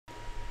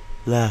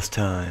Last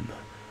time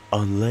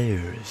on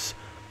Layers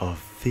of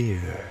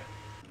Fear.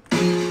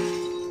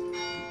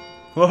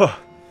 Whoa!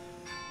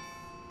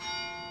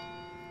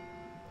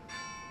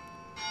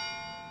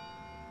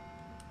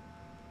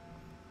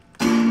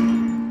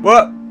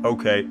 What?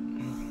 Okay.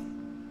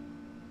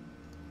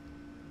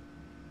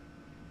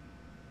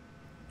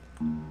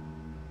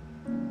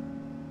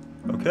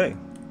 Okay.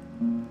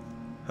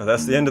 Well,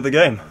 that's the end of the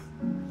game.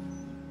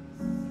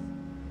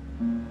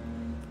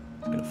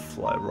 It's gonna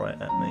fly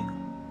right at me.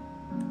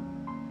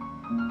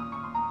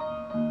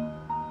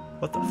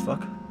 What the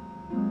fuck?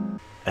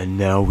 And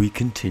now we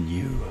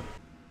continue.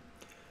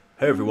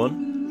 Hey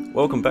everyone,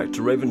 welcome back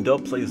to Raven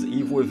Dub Plays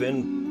Evil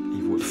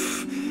Within...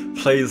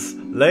 plays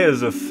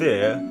Layers of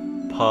Fear,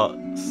 Part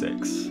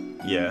 6.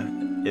 Yeah,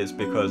 it's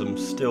because I'm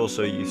still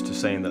so used to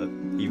saying that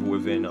Evil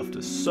Within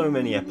after so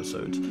many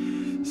episodes.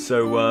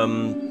 So,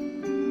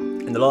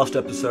 in the last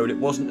episode it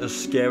wasn't as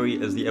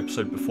scary as the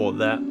episode before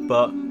that,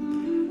 but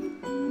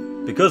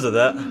because of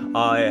that,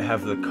 I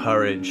have the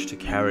courage to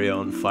carry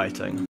on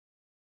fighting.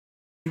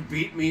 You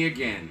beat me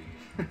again.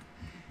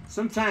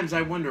 Sometimes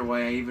I wonder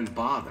why I even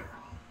bother.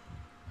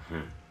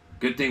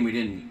 Good thing we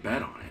didn't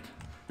bet on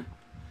it.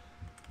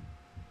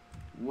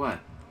 What?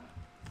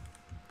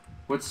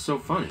 What's so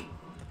funny?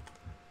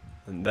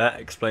 And that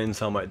explains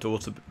how my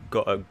daughter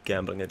got a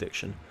gambling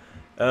addiction.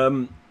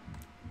 So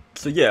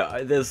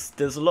yeah, there's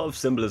a lot of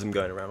symbolism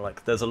going around.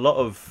 Like, there's a lot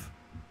of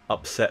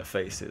upset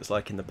faces,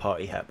 like in the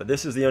party hat. But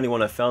this is the only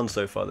one I've found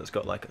so far that's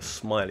got like a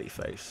smiley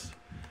face.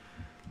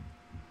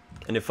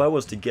 And if I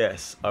was to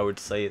guess, I would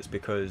say it's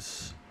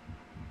because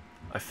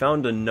I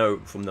found a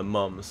note from the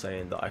mum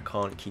saying that I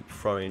can't keep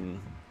throwing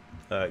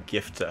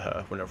gifts at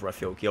her whenever I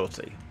feel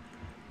guilty.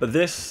 But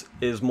this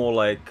is more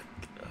like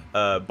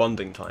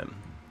bonding time.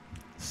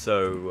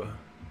 So,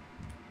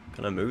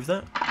 can I move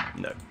that?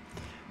 No.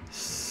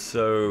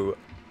 So,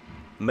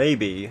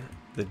 maybe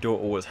the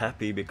daughter was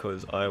happy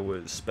because I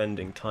was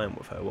spending time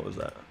with her. What was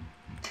that?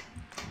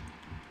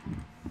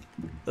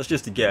 That's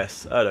just a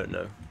guess. I don't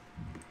know.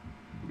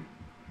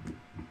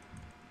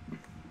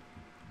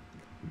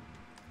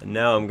 And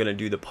now I'm going to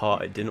do the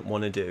part I didn't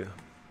want to do.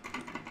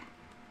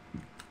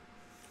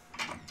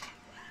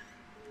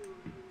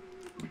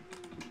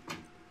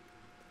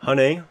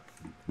 Honey?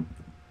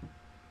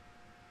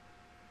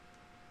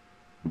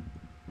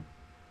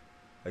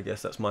 I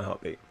guess that's my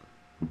heartbeat.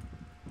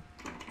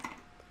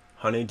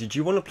 Honey, did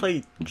you want to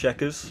play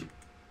checkers?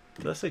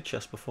 Did I say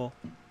chess before?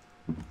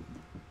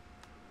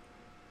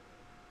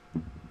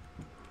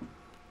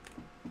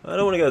 I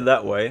don't want to go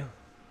that way.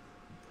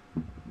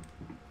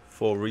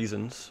 For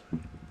reasons.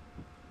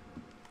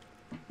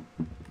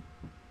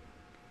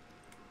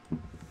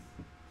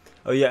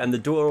 Oh yeah, and the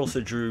daughter also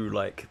drew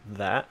like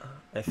that,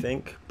 I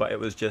think, but it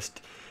was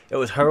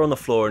her on the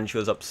floor and she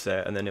was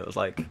upset, and then it was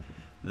like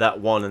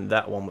that one and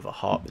that one with a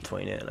heart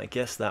between it, and I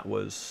guess that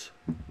was...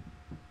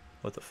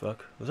 What the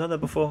fuck? Was that there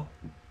before?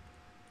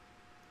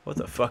 What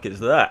the fuck is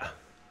that?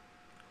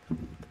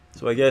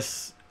 So I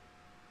guess...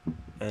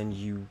 And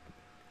you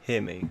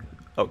hear me.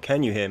 Oh,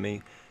 can you hear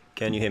me?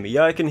 Can you hear me?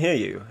 Yeah, I can hear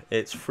you.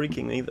 It's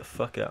freaking me the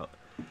fuck out.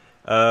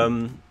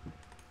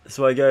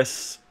 So I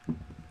guess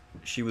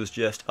she was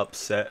just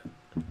upset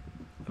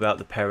about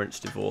the parents'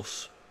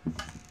 divorce.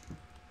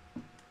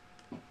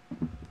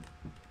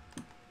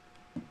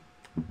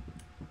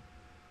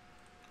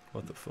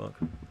 What the fuck?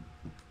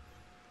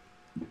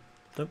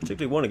 Don't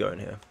particularly want to go in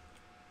here.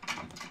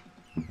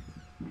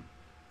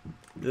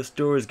 This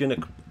door is gonna...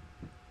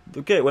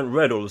 Okay, it went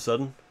red all of a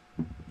sudden.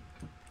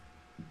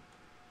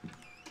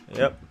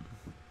 Yep.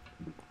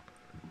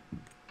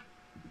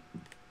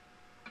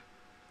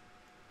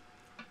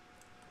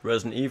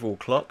 Resident Evil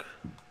clock.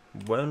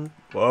 When?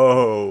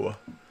 Whoa.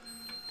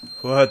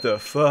 What the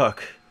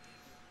fuck?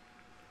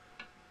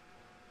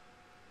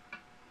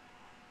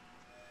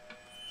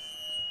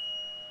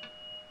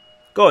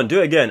 Go on, do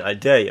it again. I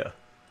dare you.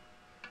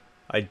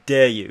 I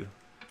dare you.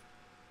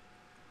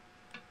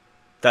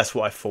 That's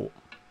what I thought.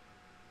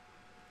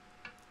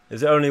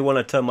 Is it only when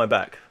I turn my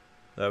back?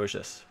 That was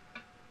just...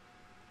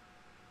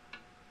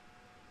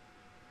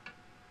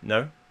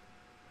 No?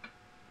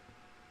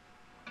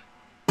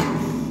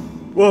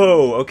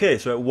 Whoa, okay,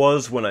 so it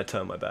was when I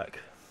turned my back.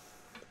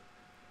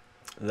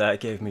 That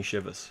gave me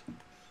shivers.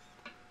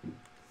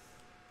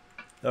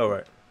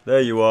 Alright,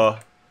 there you are.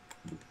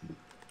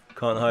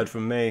 Can't hide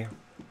from me.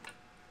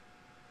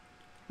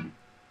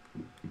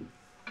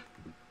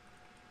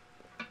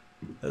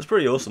 That's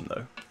pretty awesome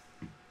though.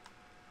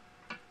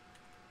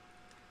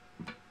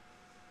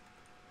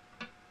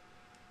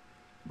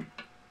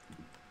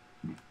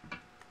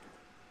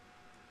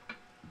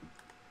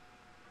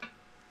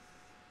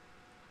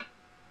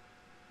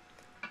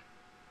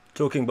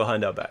 Talking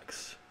behind our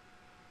backs.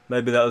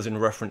 Maybe that was in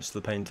reference to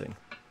the painting.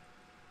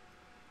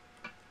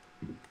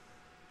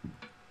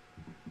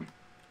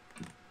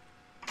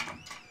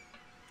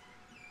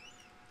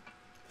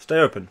 Stay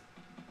open.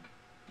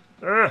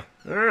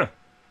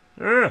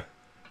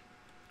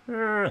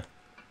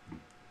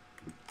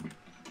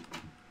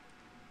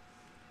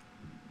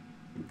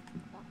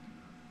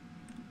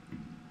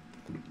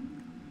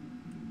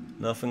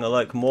 Nothing I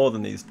like more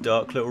than these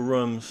dark little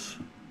rooms.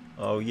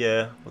 Oh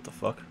yeah, what the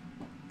fuck?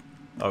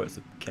 Oh, it's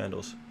the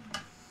candles.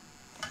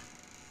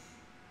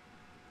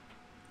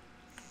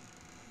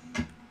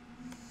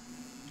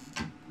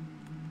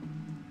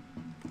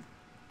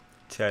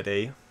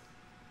 Teddy.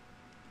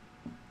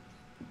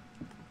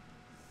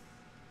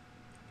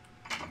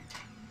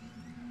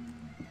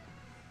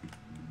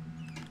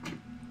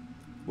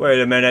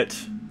 Wait a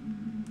minute.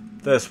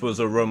 This was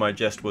a room I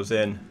just was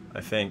in,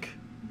 I think.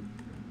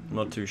 I'm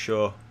not too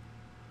sure.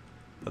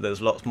 But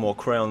there's lots more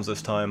crayons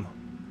this time.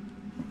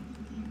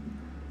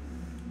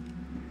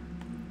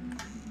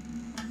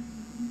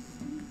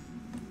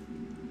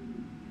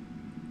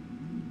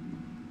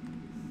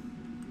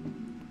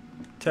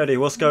 Teddy,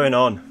 what's going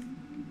on?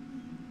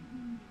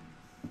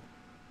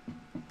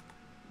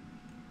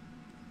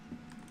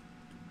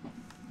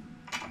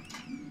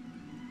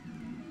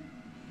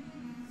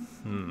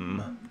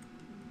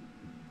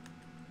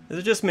 Is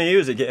it just me or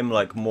is it getting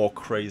like more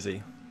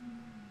crazy?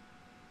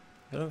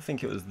 I don't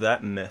think it was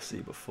that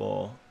messy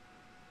before.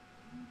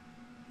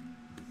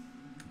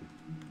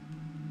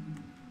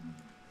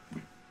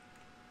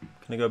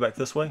 Can I go back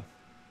this way?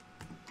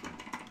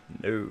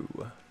 No.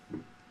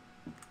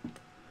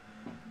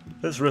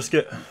 Let's risk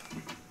it.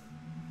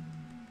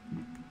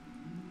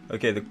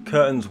 Okay, the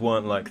curtains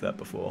weren't like that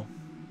before.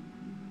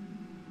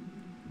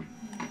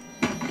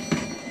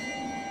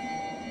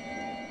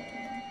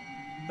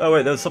 Oh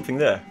wait, there's something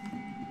there.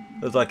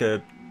 There's like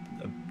a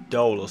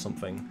doll or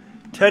something.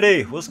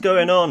 Teddy, what's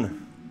going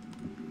on?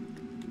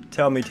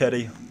 Tell me,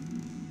 Teddy.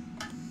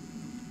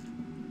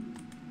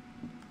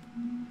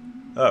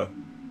 Oh.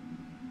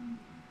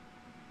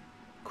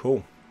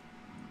 Cool.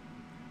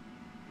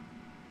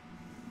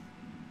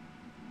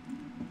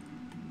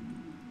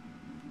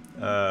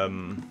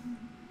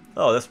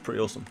 Oh, that's pretty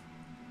awesome.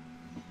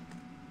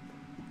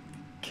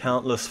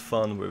 Countless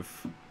fun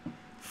with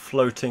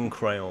floating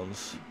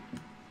crayons.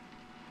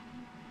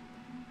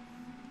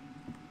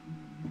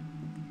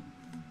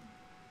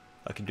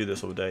 I can do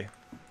this all day.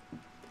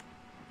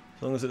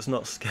 As long as it's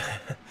not scary.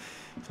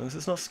 As long as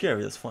it's not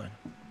scary, that's fine.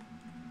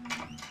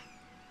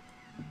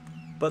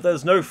 But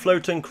there's no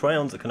floating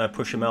crayons. Can I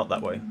push him out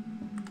that way?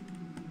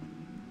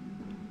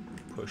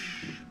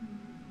 Push.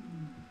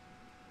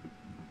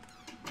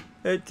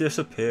 It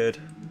disappeared.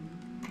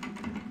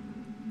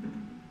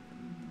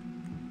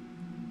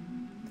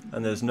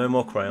 And there's no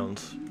more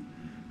crayons.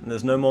 And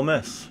there's no more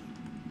mess.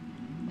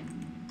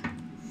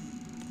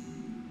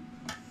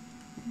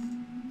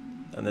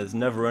 And there's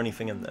never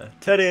anything in there.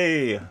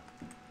 Teddy!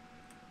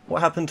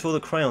 What happened to all the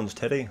crayons,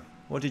 Teddy?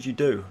 What did you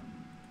do?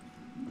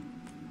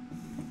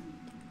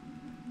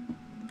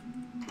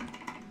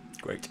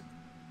 Great.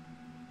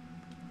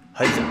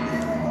 Hide.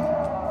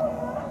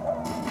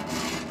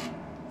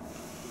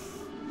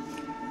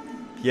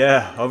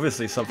 Yeah,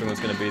 obviously something was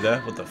going to be there.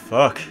 What the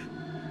fuck?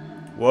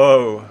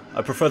 Whoa.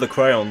 I prefer the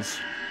crayons.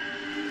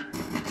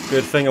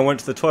 Good thing I went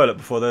to the toilet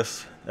before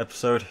this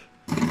episode.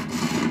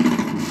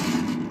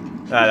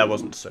 Ah, that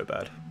wasn't so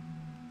bad.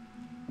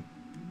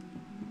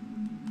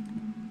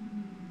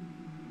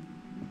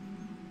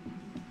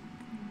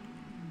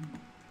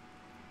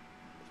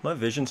 Is my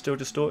vision still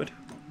distorted?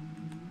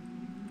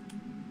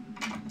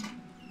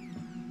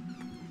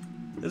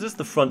 Is this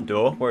the front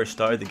door where I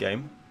started the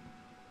game?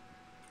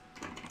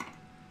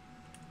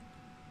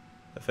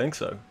 I think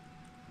so.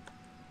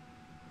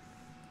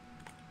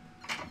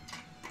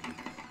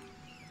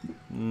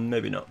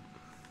 Maybe not.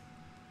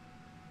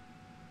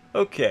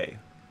 Okay.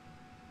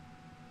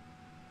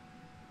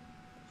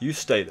 You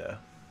stay there.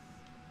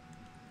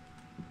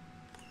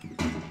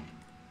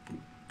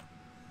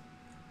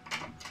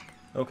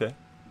 Okay.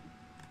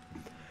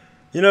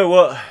 You know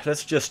what?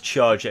 Let's just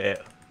charge at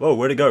it. Whoa,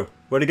 where'd it go?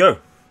 Where'd it go?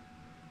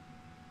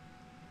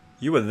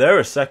 You were there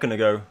a second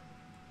ago.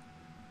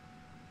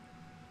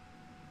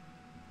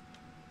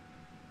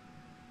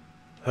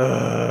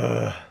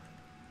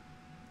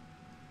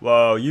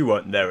 Whoa, you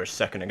weren't there a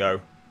second ago.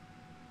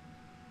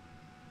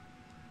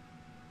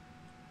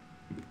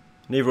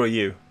 Neither are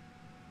you.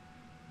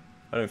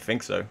 I don't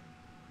think so.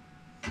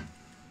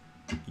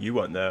 You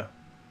weren't there.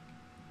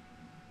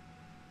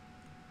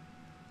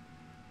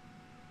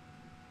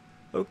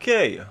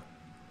 Okay.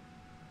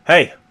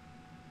 Hey!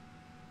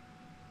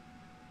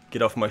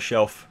 Get off my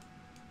shelf.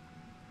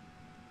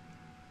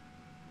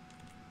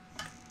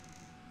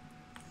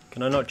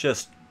 Can I not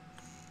just...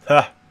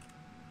 Ha!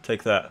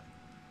 Take that.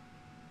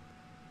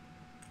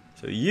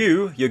 So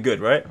you're good,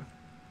 right?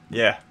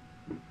 Yeah.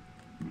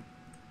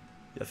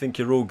 I think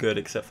you're all good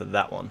except for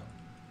that one.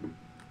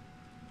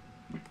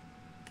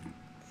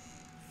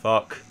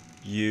 Fuck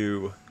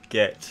you.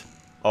 Get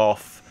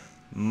off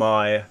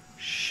my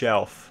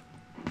shelf.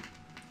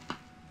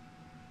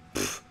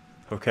 Pfft,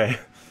 okay.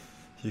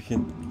 You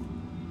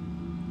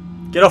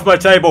can... Get off my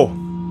table!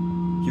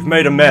 You've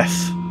made a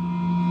mess.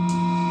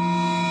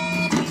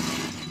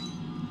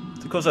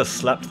 It's because I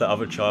slapped that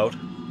other child.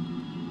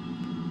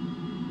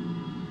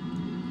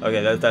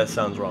 Okay, that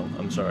sounds wrong.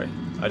 I'm sorry.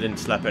 I didn't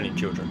slap any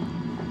children.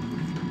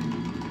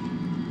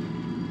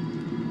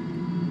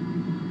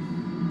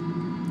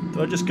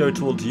 Do I just go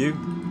towards you?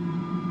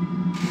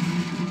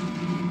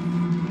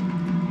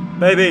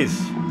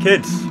 Babies!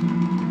 Kids!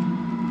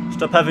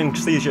 Stop having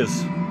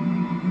seizures.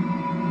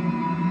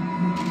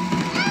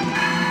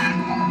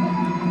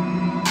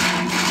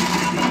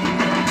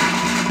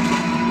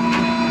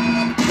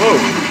 Whoa!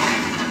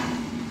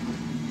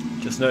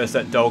 Just noticed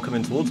that doll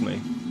coming towards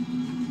me.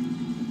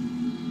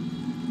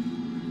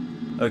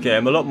 Okay,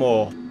 I'm a lot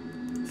more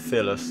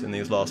fearless in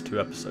these last 2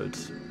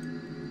 episodes.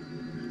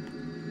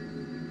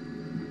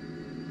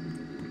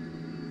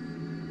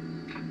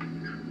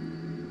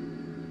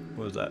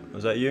 What was that?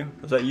 Was that you?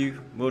 Was that you,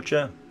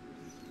 wheelchair?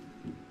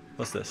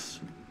 What's this?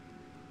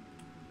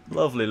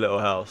 Lovely little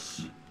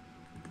house.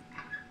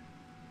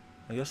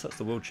 I guess that's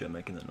the wheelchair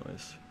making that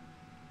noise.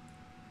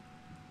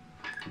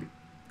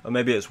 Or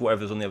maybe it's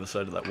whatever's on the other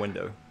side of that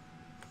window.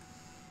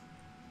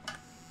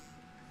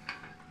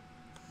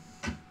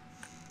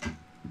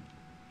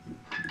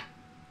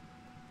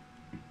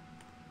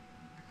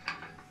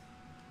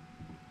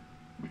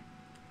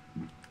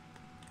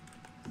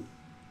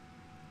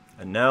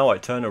 And now I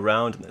turn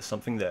around and there's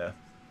something there.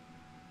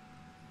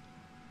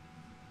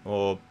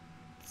 Or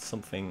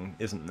something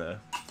isn't there.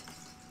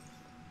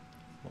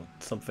 Or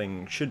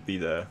something should be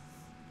there.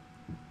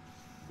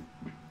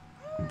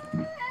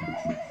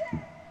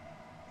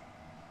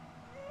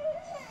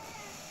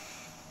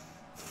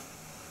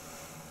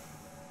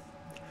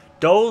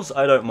 Dolls,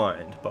 I don't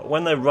mind, but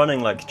when they're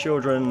running like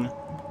children,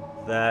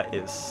 that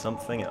is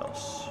something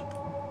else.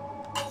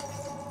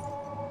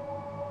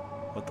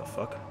 What the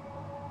fuck?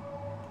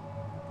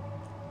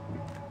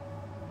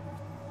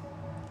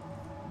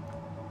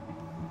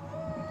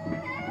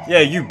 Yeah,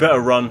 you better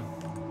run.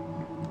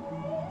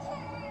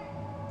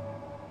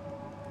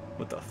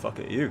 What the fuck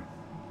are you?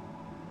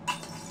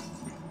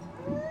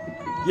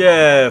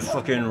 Yeah,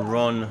 fucking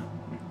run.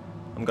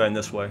 I'm going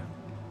this way.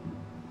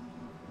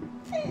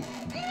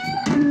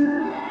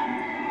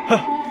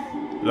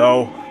 Huh.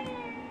 Lol.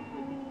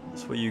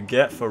 That's what you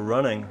get for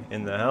running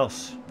in the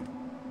house.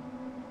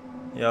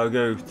 Yeah, I'll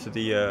go to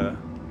the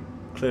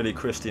clearly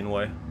Christian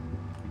way.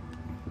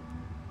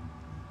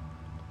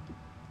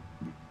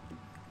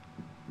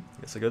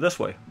 Guess I go this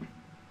way.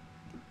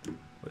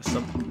 Where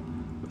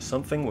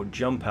something will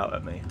jump out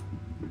at me.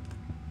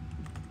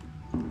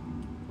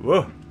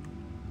 Whoa!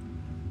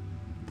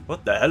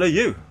 What the hell are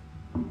you?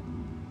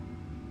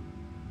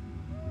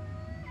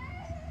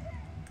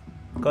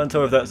 Can't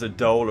tell if that's a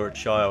doll or a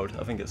child.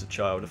 I think it's a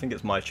child. I think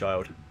it's my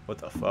child. What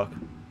the fuck?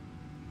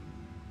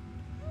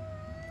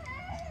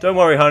 Don't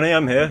worry, honey,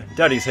 I'm here.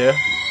 Daddy's here.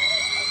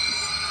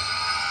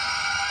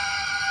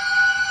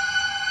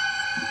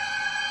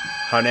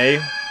 Honey.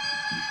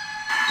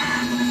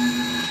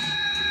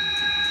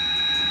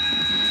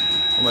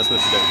 What am I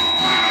supposed to do?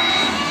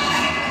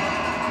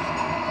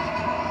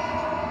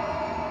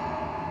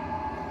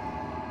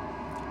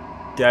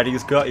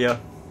 Daddy's got ya.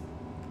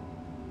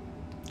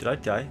 Did I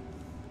die?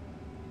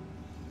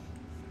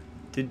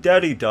 Did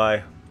Daddy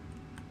die?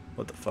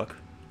 What the fuck?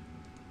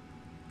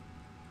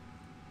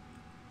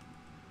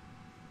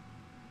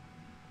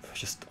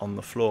 Just on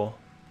the floor.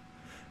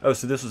 Oh,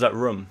 so this was that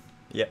room.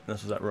 Yeah,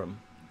 this was that room.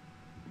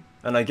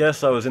 And I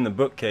guess I was in the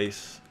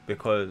bookcase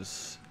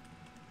because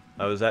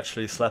I was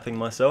actually slapping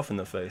myself in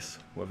the face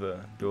with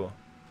a door.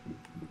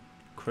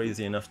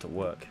 Crazy enough to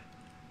work.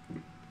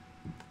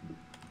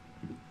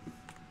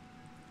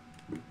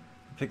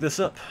 Pick this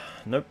up.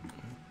 Nope.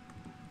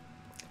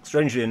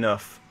 Strangely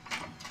enough.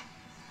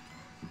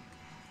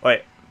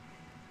 Wait.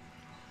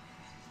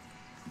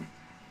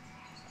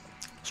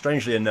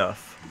 Strangely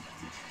enough.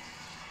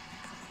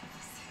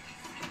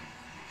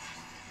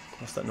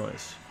 What's that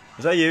noise?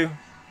 Is that you?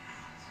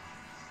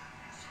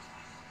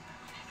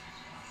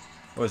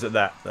 Or is it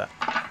that?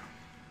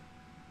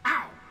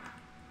 Ow!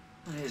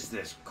 What is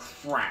this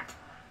crap?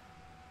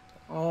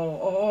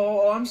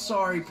 Oh, I'm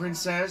sorry,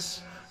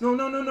 princess. No,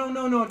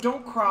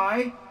 don't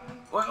cry.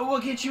 We'll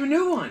get you a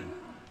new one.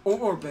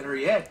 Or better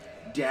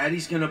yet,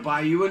 Daddy's gonna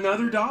buy you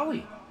another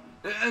dolly.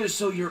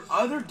 So your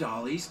other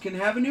dollies can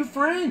have a new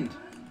friend.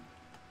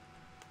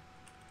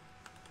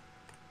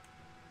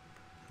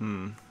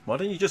 Why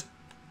don't you just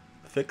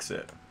fix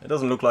it? It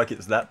doesn't look like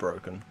it's that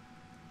broken.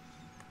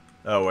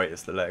 Oh wait,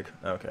 it's the leg.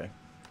 Okay.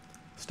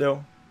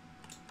 Still.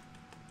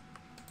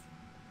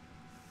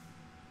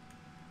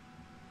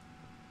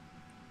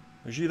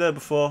 Was you there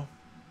before?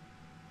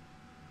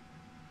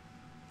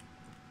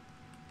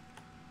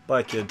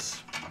 Bye,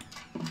 kids.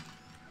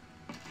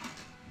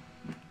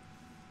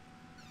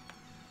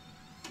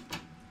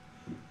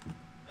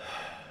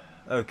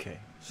 Okay,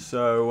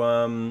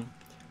 so,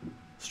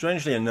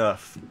 strangely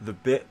enough, the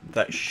bit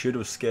that should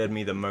have scared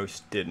me the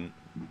most didn't.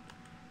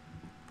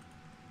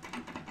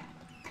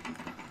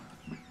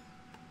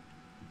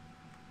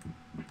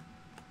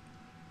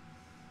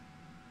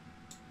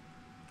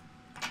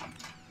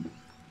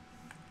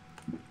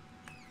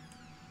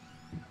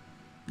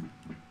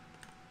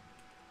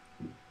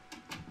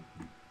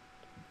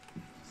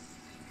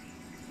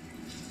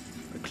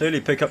 I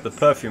clearly pick up the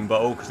perfume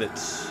bottle because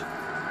it's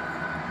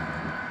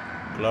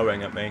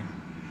glowing at me.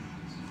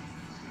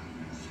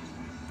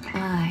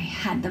 I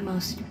had the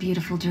most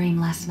beautiful dream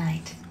last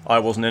night. I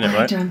wasn't in it, I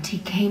right? dreamt he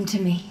came to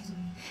me,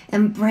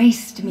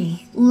 embraced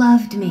me,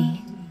 loved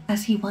me,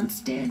 as he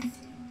once did.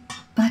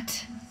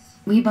 But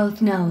we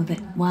both know that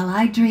while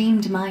I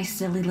dreamed my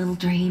silly little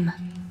dream,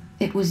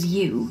 it was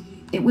you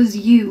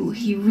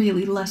he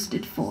really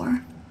lusted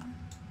for.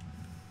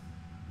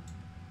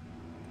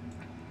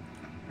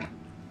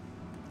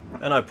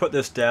 And I put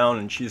this down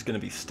and she's going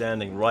to be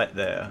standing right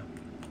there.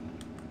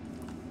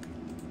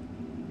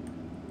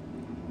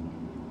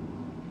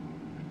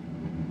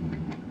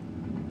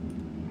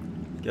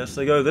 Guess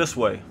they go this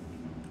way.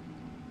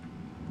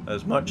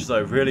 As much as I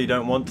really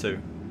don't want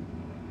to.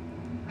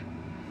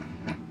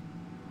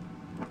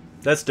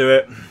 Let's do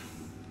it.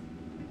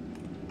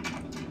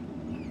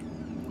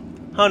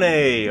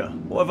 Honey,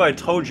 what have I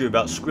told you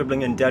about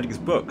scribbling in Daddy's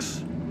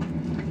books?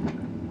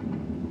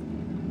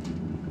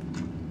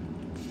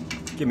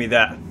 Give me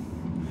that.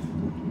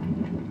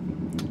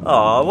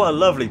 Ah, what a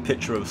lovely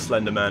picture of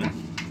Slender Man.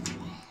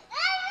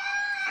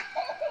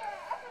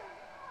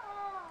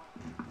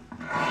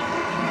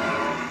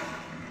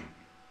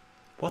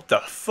 What the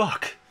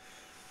fuck?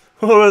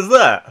 What was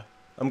that?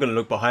 I'm gonna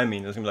look behind me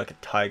and there's gonna be like a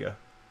tiger.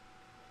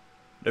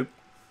 Nope.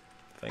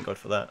 Thank God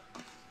for that.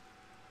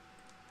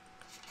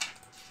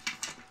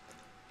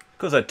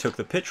 Because I took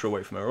the picture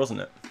away from her, wasn't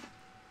it?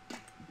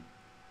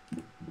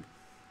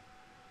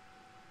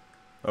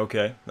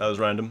 Okay, that was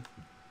random.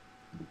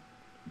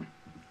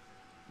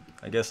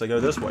 I guess I go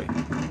this way.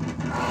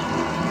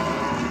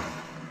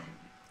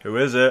 Who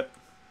is it?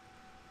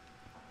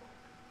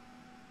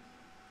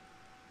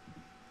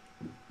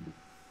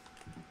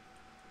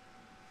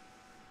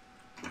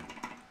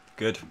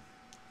 Good.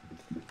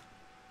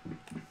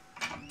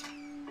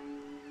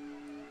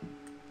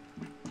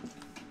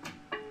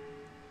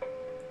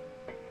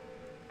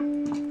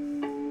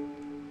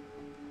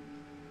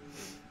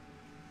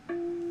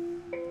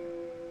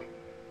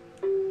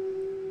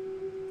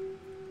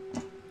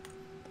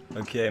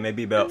 Okay,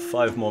 maybe about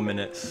 5 more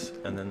minutes,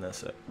 and then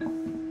that's it.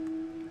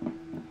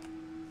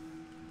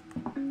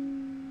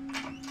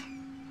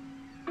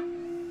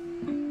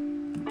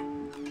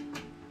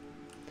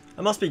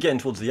 I must be getting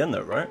towards the end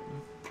though, right?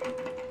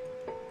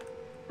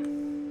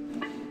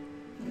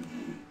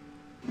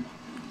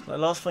 The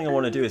last thing I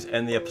want to do is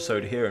end the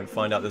episode here and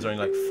find out there's only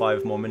like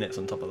 5 more minutes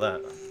on top of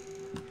that.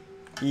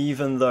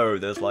 Even though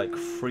there's like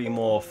 3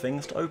 more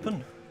things to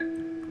open.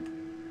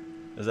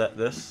 Is that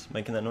this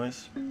making that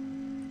noise?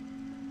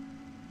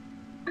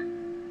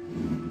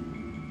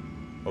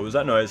 What was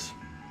that noise?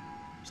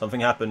 Something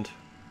happened.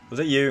 Was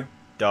it you,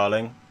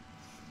 darling?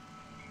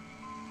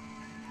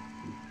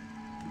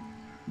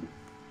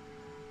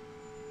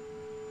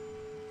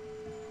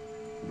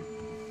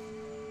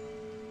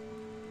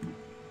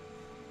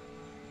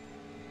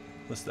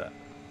 What's that?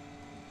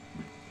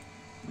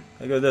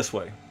 Can I go this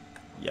way?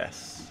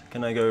 Yes.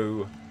 Can I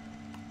go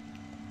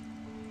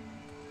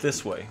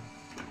this way?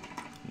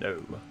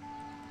 No.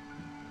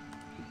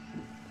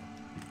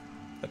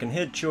 I can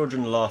hear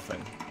children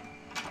laughing.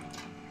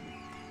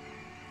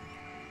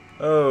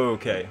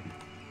 Okay.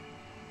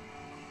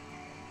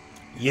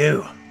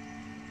 You!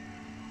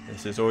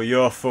 This is all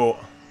your fault.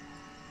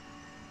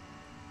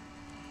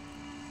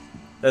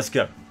 Let's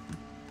go.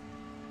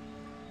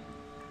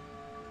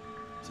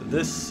 So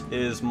this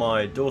is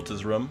my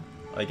daughter's room,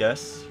 I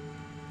guess.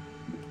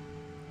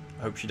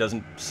 I hope she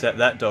doesn't set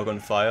that dog on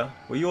fire.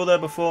 Were you all there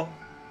before?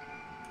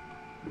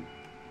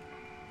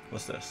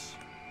 What's this?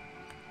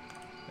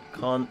 I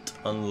can't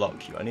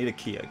unlock you. I need a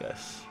key, I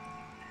guess.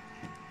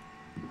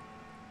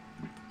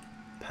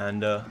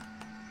 Panda.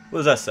 What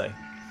does that say?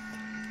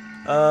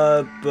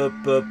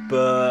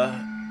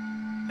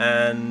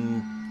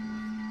 And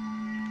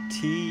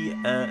tea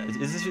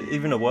and... Is this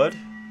even a word?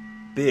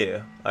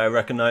 Beer. I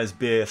recognize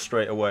beer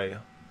straight away.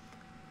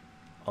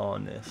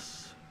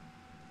 Honest.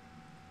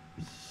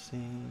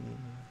 See.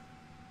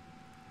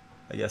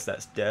 I guess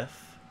that's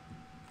death.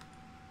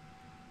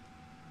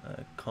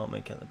 I can't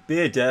make it.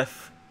 Beer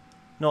death.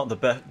 Not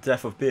the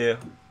death of beer.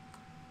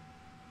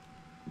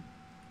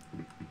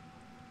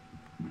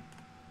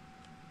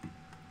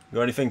 You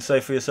got anything to say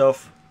for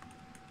yourself?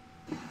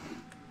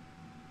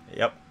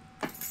 Yep.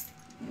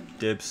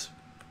 Dibs.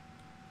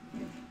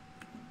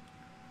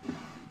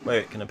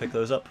 Wait, can I pick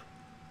those up?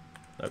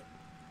 Nope.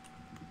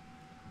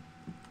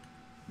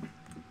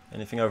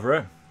 Anything over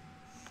here?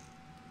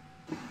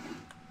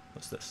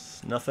 What's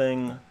this?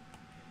 Nothing.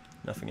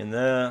 Nothing in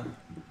there.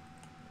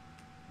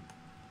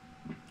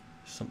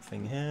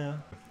 Something here.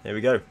 Here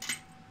we go.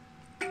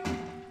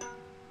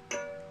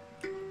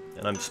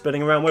 And I'm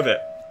spinning around with it.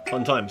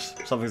 Fun times.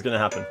 Something's gonna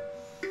happen.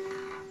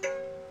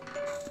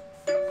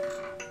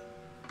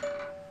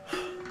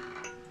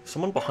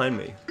 Someone behind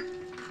me.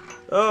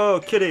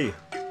 Oh, kitty!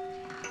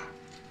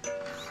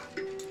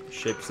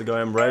 Shapes the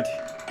guy in red.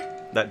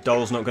 That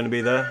doll's not gonna be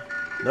there.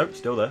 Nope,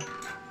 still there.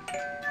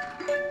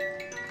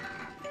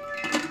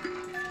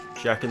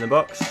 Jack in the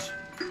box.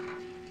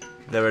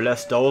 There are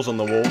less dolls on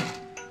the wall.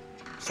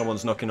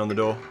 Someone's knocking on the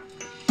door.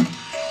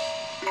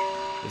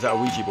 Is that a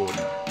Ouija board?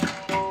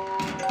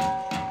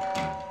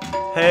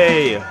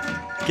 Hey!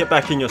 Get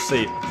back in your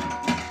seat.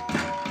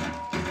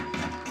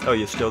 Oh,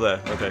 you're still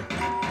there. Okay.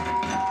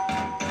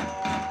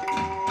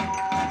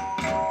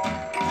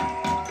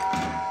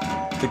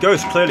 The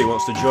ghost clearly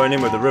wants to join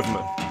in with the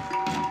rhythmer.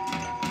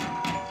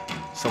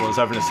 Someone's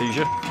having a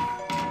seizure.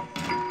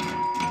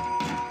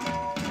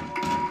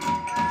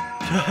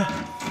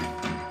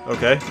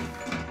 Okay.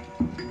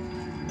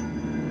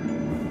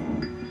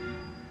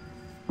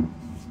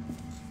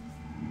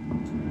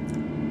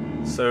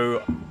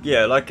 So,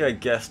 yeah, like I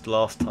guessed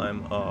last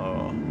time.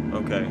 Oh,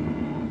 okay.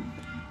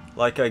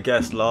 Like I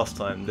guessed last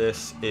time,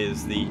 this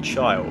is the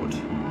child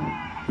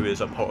who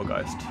is a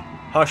poltergeist.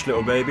 Hush,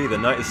 little baby, the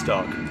night is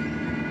dark.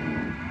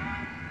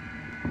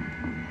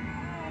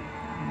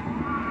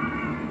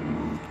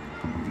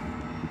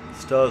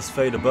 Stars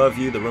fade above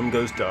you, the room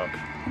goes dark.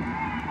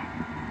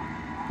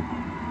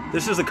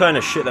 This is the kind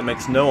of shit that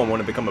makes no one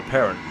want to become a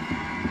parent.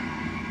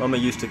 Mama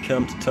used to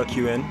come to tuck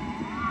you in.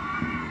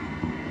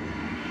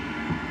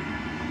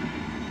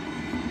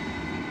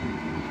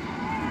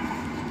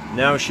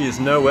 Now she is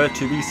nowhere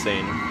to be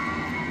seen.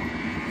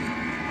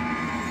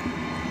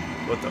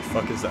 What the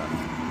fuck is that?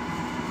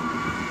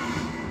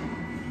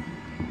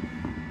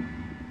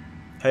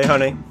 Hey,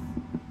 honey.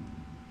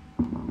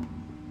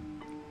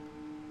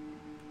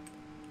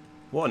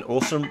 What an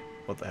awesome...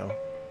 What the hell?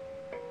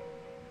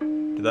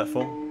 Did that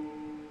fall?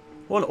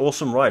 What an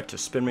awesome ride to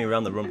spin me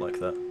around the room like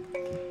that.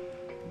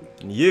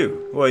 And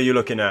you? What are you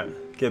looking at?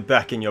 Get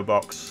back in your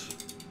box.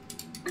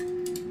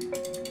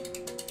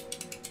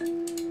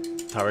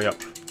 Hurry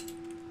up.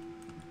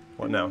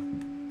 What now?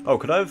 Oh,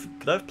 could I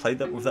have played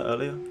that with that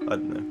earlier? I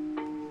don't know.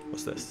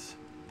 What's this?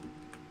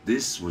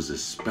 This was a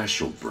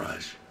special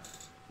brush.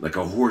 Like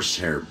a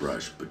horsehair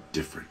brush, but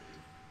different.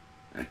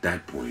 At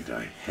that point,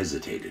 I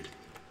hesitated.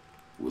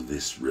 Will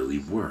this really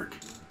work?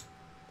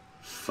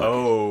 Fuck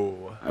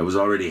it. I was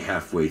already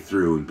halfway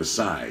through, and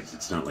besides,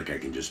 it's not like I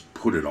can just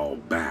put it all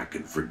back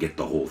and forget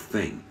the whole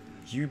thing.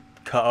 You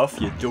cut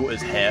off your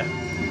daughter's hair?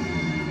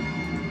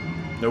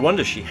 No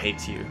wonder she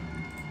hates you.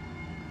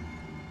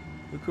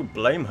 Who could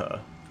blame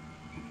her?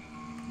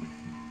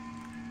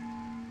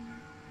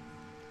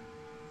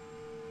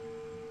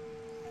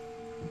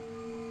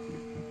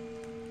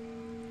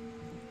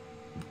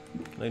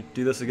 Can I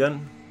do this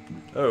again?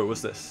 Oh,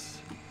 what's this?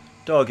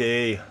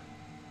 Doggy!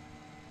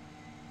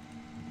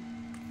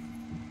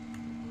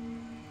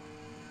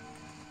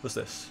 What's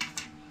this?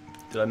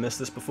 Did I miss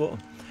this before?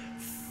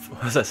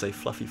 What does that say?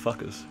 Fluffy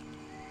fuckers.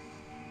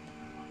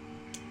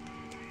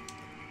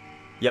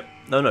 Yep.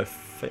 No.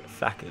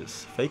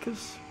 Fackers.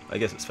 Fakers? I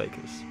guess it's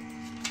fakers.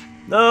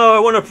 No, I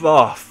want to...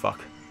 Oh,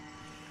 fuck.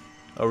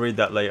 I'll read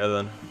that later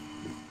then.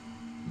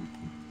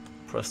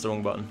 Press the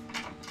wrong button.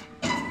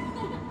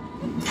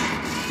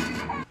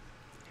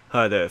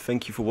 Hi there,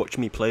 thank you for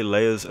watching me play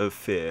Layers of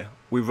Fear.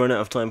 We've run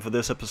out of time for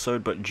this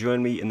episode, but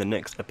join me in the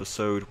next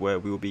episode where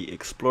we will be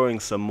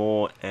exploring some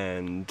more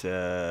and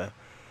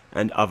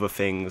other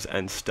things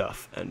and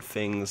stuff, and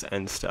things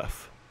and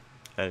stuff,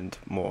 and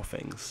more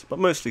things, but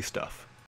mostly stuff.